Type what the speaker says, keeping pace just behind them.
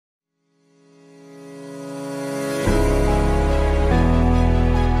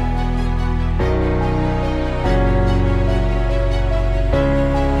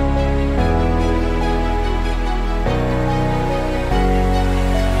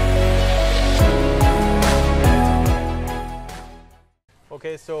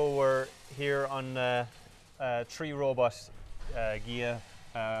Okay, so we're here on Tree Robot GEA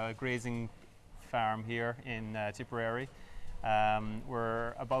Grazing farm here in Tipperary.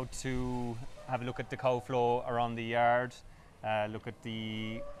 We're about to have a look at the cow flow around the yard, look at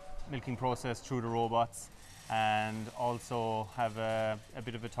the milking process through the robots, and also have a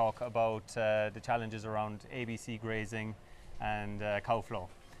bit of a talk about the challenges around ABC grazing and cow flow.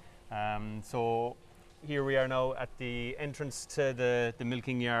 So here we are now at the entrance to the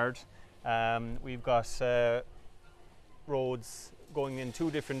milking yard. We've got roads going in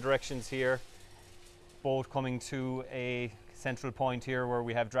two different directions here, both coming to a central point here where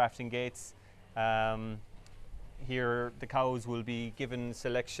we have drafting gates. Here the cows will be given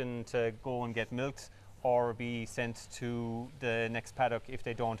selection to go and get milked or be sent to the next paddock if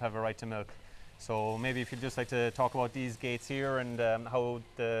they don't have a right to milk. So maybe if you'd just like to talk about these gates here and how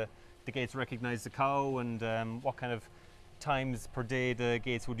the gates recognize the cow and what kind of times per day the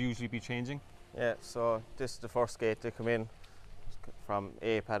gates would usually be changing. Yeah, so this is the first gate to come in from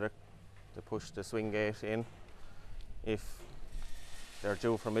A paddock to push the swing gate in. If they're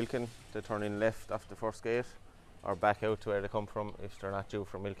due for milking, they turn in left off the first gate or back out to where they come from if they're not due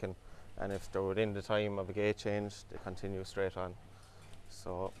for milking. And if they're within the time of a gate change, they continue straight on.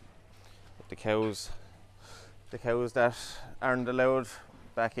 So the cows that aren't allowed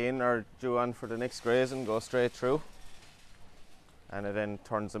back in or due on for the next grazing go straight through, and it then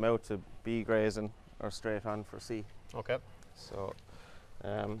turns them out to B grazing or straight on for C. Okay. So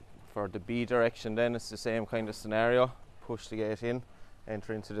for the B direction then it's the same kind of scenario. Push the gate in,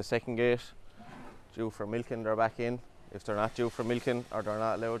 enter into the second gate, due for milking they're back in. If they're not due for milking or they're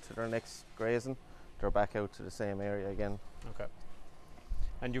not allowed to their next grazing, they're back out to the same area again. Okay.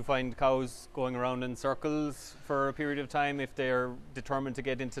 And you find cows going around in circles for a period of time if they're determined to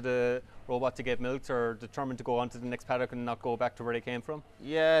get into the robot to get milked or determined to go on to the next paddock and not go back to where they came from?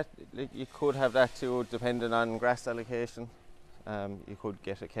 Yeah, you could have that too, depending on grass allocation. You could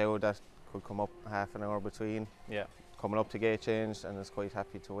get a cow that could come up half an hour between coming up to gate change and is quite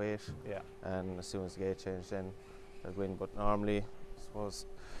happy to wait. Yeah. And as soon as the gate change, then they'll go in. But normally, I suppose,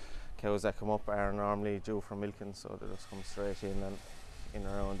 cows that come up are normally due for milking, so they just come straight in and in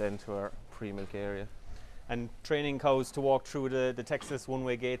around then to our pre-milk area. And training cows to walk through the Texas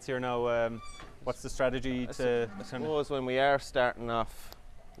one-way gates here now, what's the strategy I suppose when we are starting off,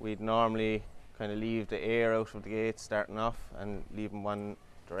 we'd normally kind of leave the air out of the gates starting off and leave them one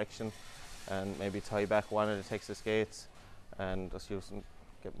direction and maybe tie back one of the Texas gates and just use them,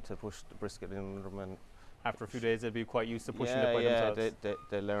 get them to push the brisket in under them. And after a few days they'll be quite used to pushing it by themselves.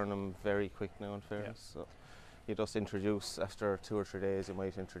 They learn them very quick now in fairness. So you just introduce, after 2 or 3 days you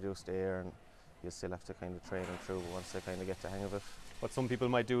might introduce the air and you still have to kind of train them through once they kind of get the hang of it. What some people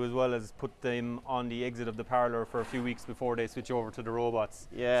might do as well is put them on the exit of the parlour for a few weeks before they switch over to the robots.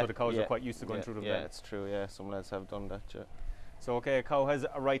 So the cows are quite used to going through them. Yeah, it's true, yeah, some lads have done that, yeah. So okay, a cow has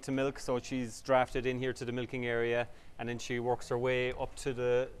a right to milk, so she's drafted in here to the milking area and then she works her way up to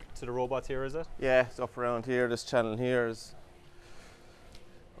the robots here, is it? Yeah, it's up around here. This channel here is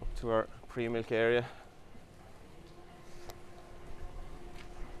up to our pre-milk area.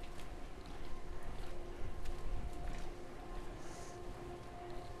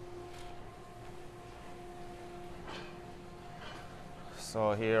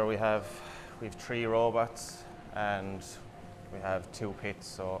 So here we've 3 robots and we have 2 pits,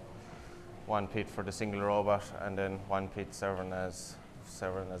 so 1 pit for the single robot and then 1 pit serving as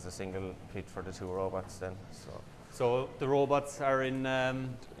a single pit for the 2 robots then. So the robots are in a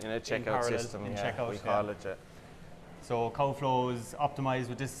checkout system, we call it. Yeah. So cow flow is optimized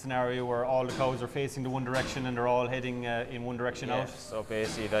with this scenario where all the cows are facing the one direction and they're all heading in one direction out? So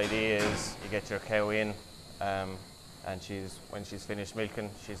basically the idea is you get your cow in and when she's finished milking,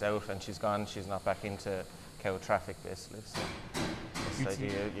 she's out and she's gone. She's not back into cow traffic basically. So this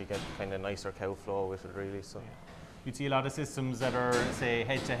idea, you get kind of nicer cow flow with it really. So you'd see a lot of systems that are say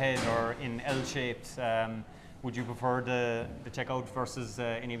head to head or in L shapes. Would you prefer the checkout versus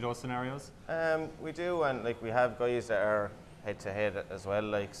any of those scenarios? We do, and like we have guys that are head to head as well,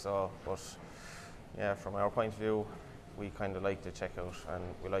 like so. But yeah, from our point of view, we kind of like the checkout, and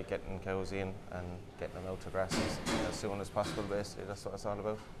we like getting cows in and getting them out to grass as soon as possible. Basically, that's what it's all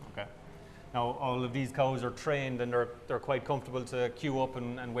about. Okay. Now, all of these cows are trained and they're quite comfortable to queue up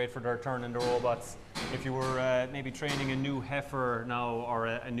and wait for their turn in the robots. If you were maybe training a new heifer now or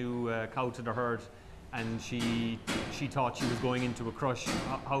a new cow to the herd, and she thought she was going into a crush,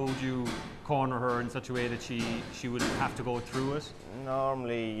 how would you corner her in such a way that she would have to go through it?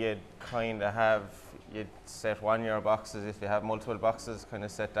 Normally you'd kind of you'd set one of your boxes. If you have multiple boxes, kind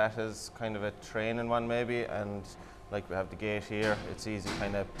of set that as kind of a training one maybe, and like we have the gate here, it's easy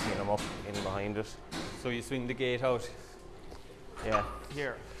kind of pin them up in behind it. So you swing the gate out? Yeah.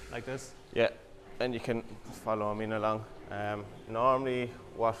 Here, like this? Yeah, and you can follow them in along. Normally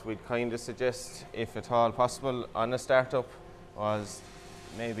what we'd kind of suggest, if at all possible, on a startup was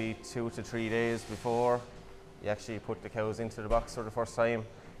maybe 2 to 3 days before you actually put the cows into the box for the first time,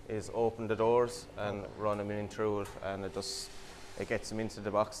 is open the doors and run them in through it, and it gets them into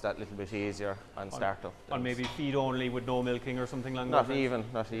the box that little bit easier on startup. On maybe feed only with no milking or something like that?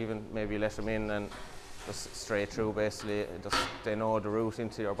 Not even. Maybe let them in and just straight through basically. Just they know the route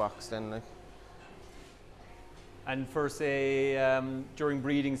into your box then. Like. And for say during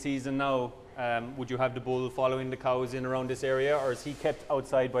breeding season now, would you have the bull following the cows in around this area, or is he kept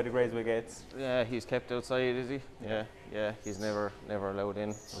outside by the grazeway gates? Yeah, he's kept outside, is he? Yeah. He's never allowed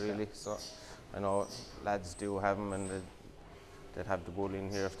in really. So I know lads do have him, and they'd have the bull in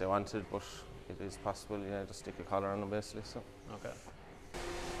here if they wanted, but it is possible. Yeah, just stick a collar on him basically. So. Okay.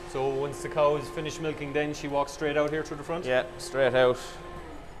 So once the cows finish milking, then she walks straight out here through the front? Yeah, straight out.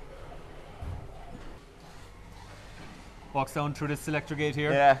 Walks down through the selector gate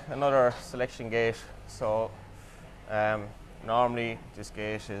here? Yeah, another selection gate. So normally this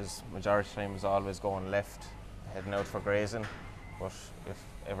gate is majority of the time is always going left, heading out for grazing, but if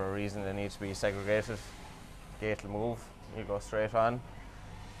ever reason they need to be segregated, the gate will move, you go straight on.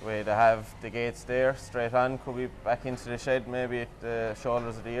 The way they have the gates there, straight on, could be back into the shed, maybe at the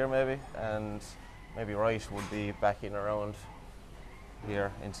shoulders of the ear maybe, and maybe right would be back in around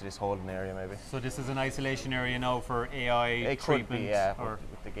here into this holding area maybe. So this is an isolation area now for AI it treatment? Could be, yeah,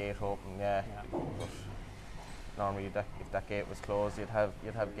 with the gate open, yeah. But normally if that gate was closed, you'd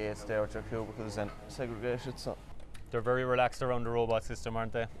have gates there with your cubicles and segregated. So they're very relaxed around the robot system,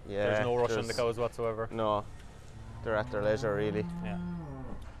 aren't they? Yeah. There's no rush on the cows whatsoever. No, they're at their leisure really. Yeah.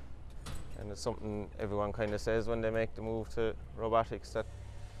 And it's something everyone kind of says when they make the move to robotics, that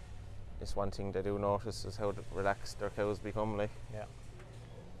it's one thing they do notice is how relaxed their cows become. Like. Yeah.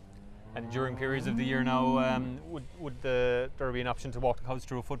 And during periods of the year now, would there be an option to walk the cows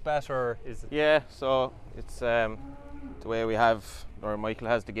through a footbath, or is it? Yeah, so it's the way we have, or Michael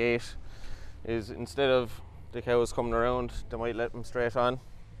has the gate, is instead of the cows coming around, they might let them straight on,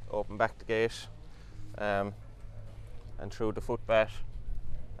 open back the gate, and through the footbath,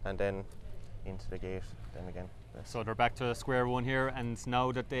 and then into the gate then again. So they're back to square one here, and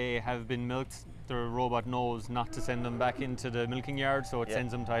now that they have been milked, the robot knows not to send them back into the milking yard, so it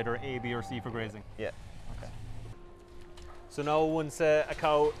sends them to either A, B or C for grazing. Yeah. Okay. So now once a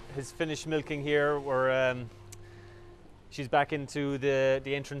cow has finished milking here, she's back into the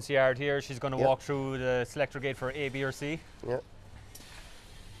entrance yard here. She's going to walk through the selector gate for A, B or C. Yeah.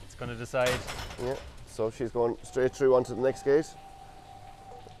 It's going to decide. Yeah. So she's going straight through onto the next gate.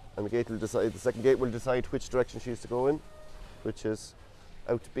 And the gate will decide, the second gate will decide which direction she's to go in, which is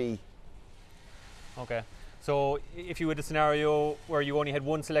out to B. Okay. So if you had a scenario where you only had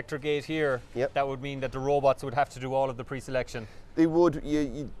one selector gate here, that would mean that the robots would have to do all of the pre-selection. They would.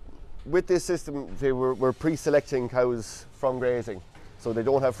 With this system, we're pre-selecting cows from grazing, so they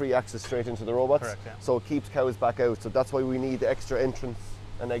don't have free access straight into the robots. Correct, yeah. So it keeps cows back out. So that's why we need the extra entrance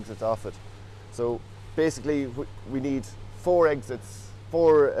and exits off it. So basically, we need 4 exits.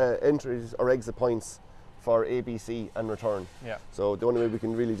 4 entries or exit points for ABC and return. Yeah. So the only way we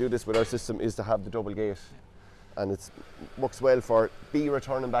can really do this with our system is to have the double gate, and it works well for B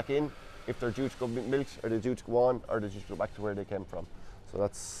returning back in if they're due to go milked, or they're due to go on, or they're due to go back to where they came from. So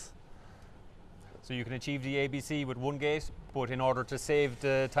that's. So you can achieve the ABC with 1 gate, but in order to save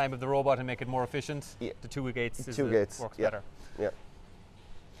the time of the robot and make it more efficient, the 2 gates works better. Yeah.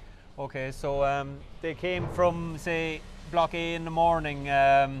 Okay, so they came from, say, Block A in the morning.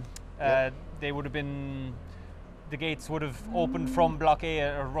 They would have been, the gates would have opened from Block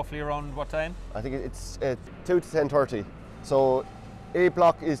A roughly around what time? I think it's 2 to 10:30. So A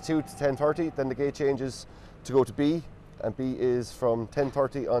block is 2 to 10:30. Then the gate changes to go to B, and B is from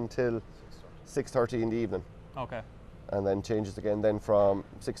 10:30 until 6:30 in the evening. Okay. And then changes again then from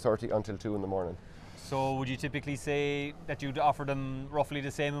 6:30 until 2 in the morning. So would you typically say that you'd offer them roughly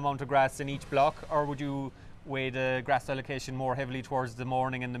the same amount of grass in each block, or would you weigh the grass allocation more heavily towards the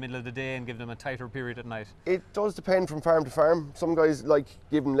morning and the middle of the day and give them a tighter period at night? It does depend from farm to farm. Some guys like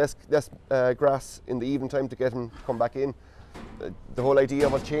giving less grass in the evening time to get them to come back in. The whole idea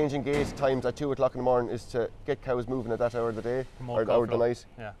of us changing gate times at 2 o'clock in the morning is to get cows moving at that hour of the day, or hour of the night.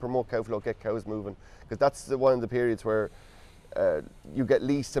 Yeah. Promote cow flow, get cows moving, because that's one of the periods where you get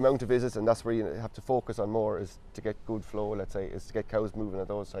least amount of visits, and that's where you have to focus on more, is to get good flow, let's say, is to get cows moving at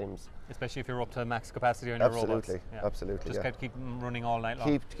those times. Especially if you're up to max capacity on your robots. Absolutely, yeah. Absolutely. Just keep them running all night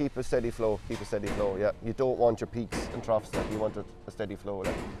long. Keep a steady flow, yeah. You don't want your peaks and troughs, you want a steady flow.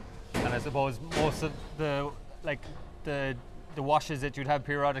 Like. And I suppose most of the washes that you'd have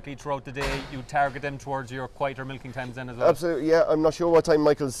periodically throughout the day, you target them towards your quieter milking times then as well? Absolutely, yeah. I'm not sure what time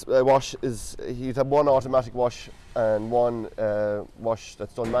Michael's wash is. He'd have one automatic wash and one wash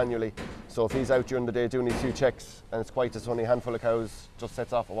that's done manually. So if he's out during the day doing these 2 checks and it's quiet, it's only a handful of cows, just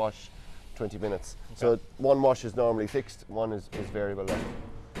sets off a wash, 20 minutes. Okay. So one wash is normally fixed, one is variable.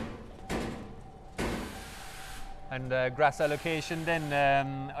 And grass allocation then,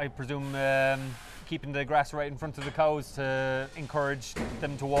 I presume keeping the grass right in front of the cows to encourage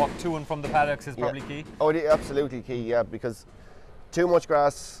them to walk to and from the paddocks is probably key? Oh, absolutely key, yeah, because too much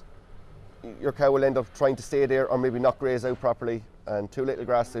grass, your cow will end up trying to stay there or maybe not graze out properly, and too little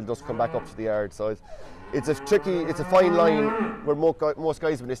grass, they'll just come back up to the yard. So it's a fine line where most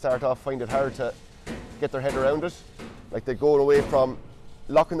guys when they start off find it hard to get their head around it. Like they're going away from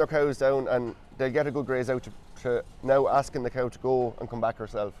locking their cows down and they'll get a good graze out to now asking the cow to go and come back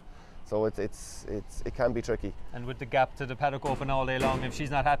herself. So it can be tricky. And with the gap to the paddock open all day long, if she's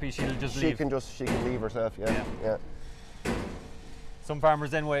not happy, she'll just leave. She can leave herself. Yeah. Some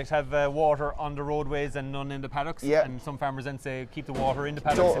farmers then might have water on the roadways and none in the paddocks. Yeah. And some farmers then say keep the water in the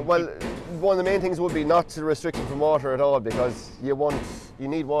paddocks. Well, one of the main things would be not to restrict it from water at all, because you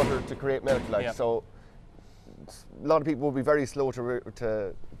need water to create milk. So a lot of people will be very slow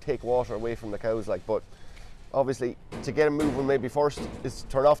to take water away from the cows. But obviously, to get them moving maybe first is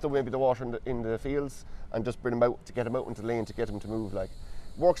turn off the water in the fields and just bring them out, to get them out into the lane, to get them to move.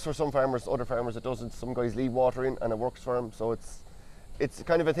 Works for some farmers, other farmers it doesn't. Some guys leave water in and it works for them. So it's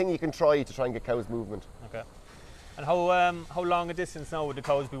kind of a thing you can try to and get cows movement. Okay. And how long a distance now would the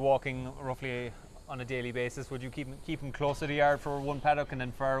cows be walking roughly on a daily basis? Would you keep them close to the yard for one paddock and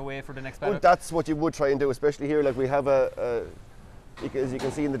then far away for the next paddock? Well, that's what you would try and do, especially here. We have as you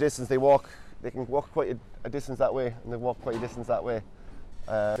can see in the distance, they can walk quite a distance that way, and they walk quite a distance that way.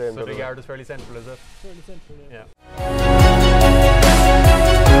 So the yard is fairly central, is it? Fairly central, yeah.